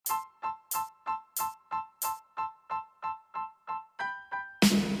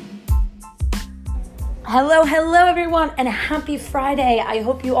Hello everyone, and happy Friday. I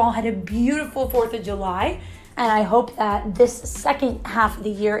hope you all had a beautiful 4th of July, and I hope that this second half of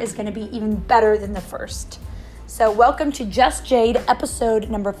the year is going to be even better than the first. So welcome to Just Jade, episode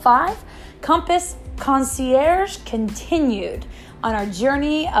number 5, Compass Concierge continued on our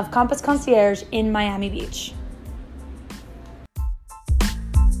journey of Compass Concierge in Miami Beach.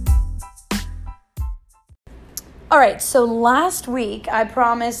 All right, so last week I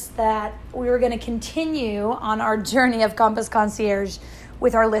promised that we were going to continue on our journey of Compass Concierge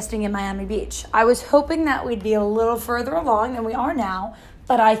with our listing in Miami Beach. I was hoping that we'd be a little further along than we are now,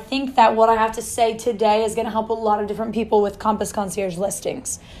 but I think that what I have to say today is going to help a lot of different people with Compass Concierge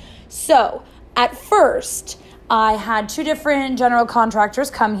listings. So at first, I had 2 different general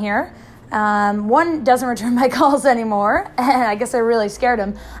contractors come here. One doesn't return my calls anymore, and I guess I really scared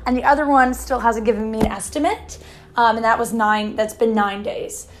him. And the other one still hasn't given me an estimate. And that's been 9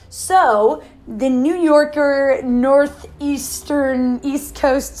 days. So the New Yorker, northeastern, East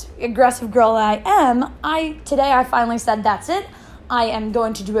Coast aggressive girl that today I finally said, that's it. I am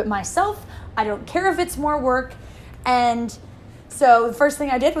going to do it myself. I don't care if it's more work. And so the first thing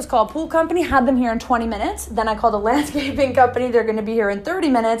I did was call a pool company, had them here in 20 minutes. Then I called a landscaping company. They're going to be here in 30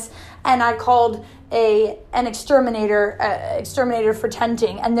 minutes. And I called an exterminator for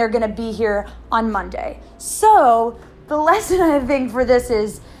tenting, and they're going to be here on Monday. So the lesson I think for this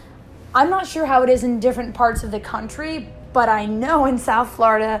is, I'm not sure how it is in different parts of the country, but I know in South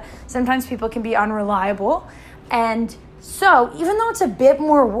Florida, sometimes people can be unreliable. And so even though it's a bit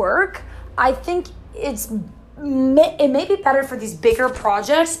more work, I think it may be better for these bigger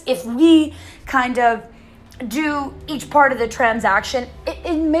projects if we kind of do each part of the transaction.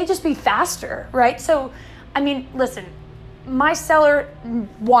 It may just be faster, right? So, I mean, listen, my seller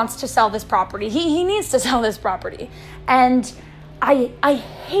wants to sell this property. He needs to sell this property. And I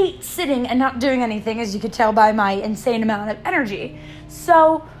hate sitting and not doing anything, as you could tell by my insane amount of energy.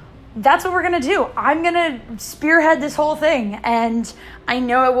 So that's what we're going to do. I'm going to spearhead this whole thing, and I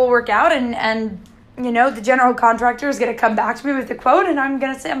know it will work out. And you know, the general contractor is going to come back to me with the quote, and I'm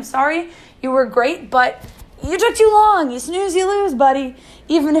going to say, I'm sorry, you were great, but you took too long. You snooze, you lose, buddy.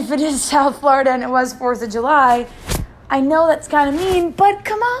 Even if it is South Florida and it was 4th of July, I know that's kind of mean, but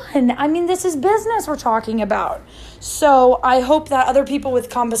come on. I mean, this is business we're talking about. So I hope that other people with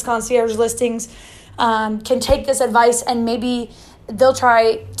Compass Concierge listings can take this advice, and maybe they'll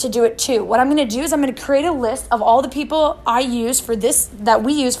try to do it too. What I'm going to do is I'm going to create a list of all the people that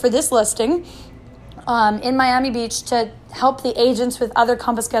we use for this listing in Miami Beach to help the agents with other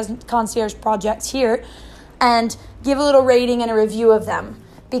Compass Concierge projects here, and give a little rating and a review of them.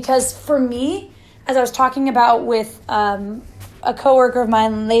 Because for me, as I was talking about with a coworker of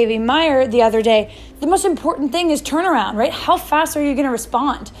mine, Levi Meyer, the other day, the most important thing is turnaround, right? How fast are you going to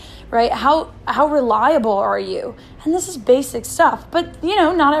respond, right? How reliable are you? And this is basic stuff, but you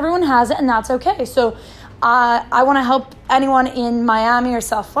know, not everyone has it, and that's okay. So I want to help anyone in Miami or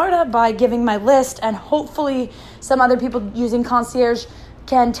South Florida by giving my list, and hopefully some other people using Concierge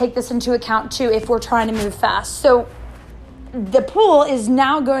can take this into account too if we're trying to move fast. So the pool is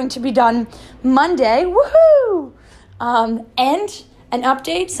now going to be done Monday. Woohoo! And an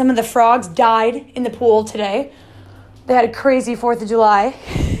update, some of the frogs died in the pool today. They had a crazy 4th of July.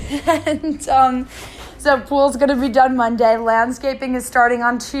 And so pool's going to be done Monday. Landscaping is starting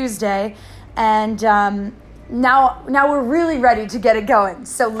on Tuesday. And now we're really ready to get it going.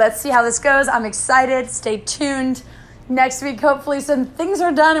 So let's see how this goes. I'm excited. Stay tuned. Next week, hopefully some things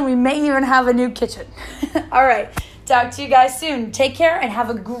are done and we may even have a new kitchen. All right. Talk to you guys soon. Take care and have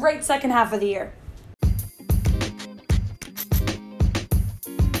a great second half of the year.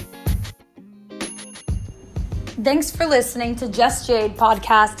 Thanks for listening to Just Jade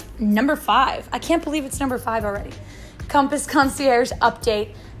podcast number 5. I can't believe it's number 5 already. Compass Concierge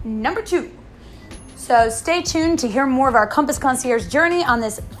update number 2. So stay tuned to hear more of our Compass Concierge journey on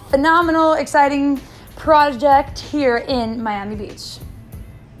this phenomenal, exciting project here in Miami Beach.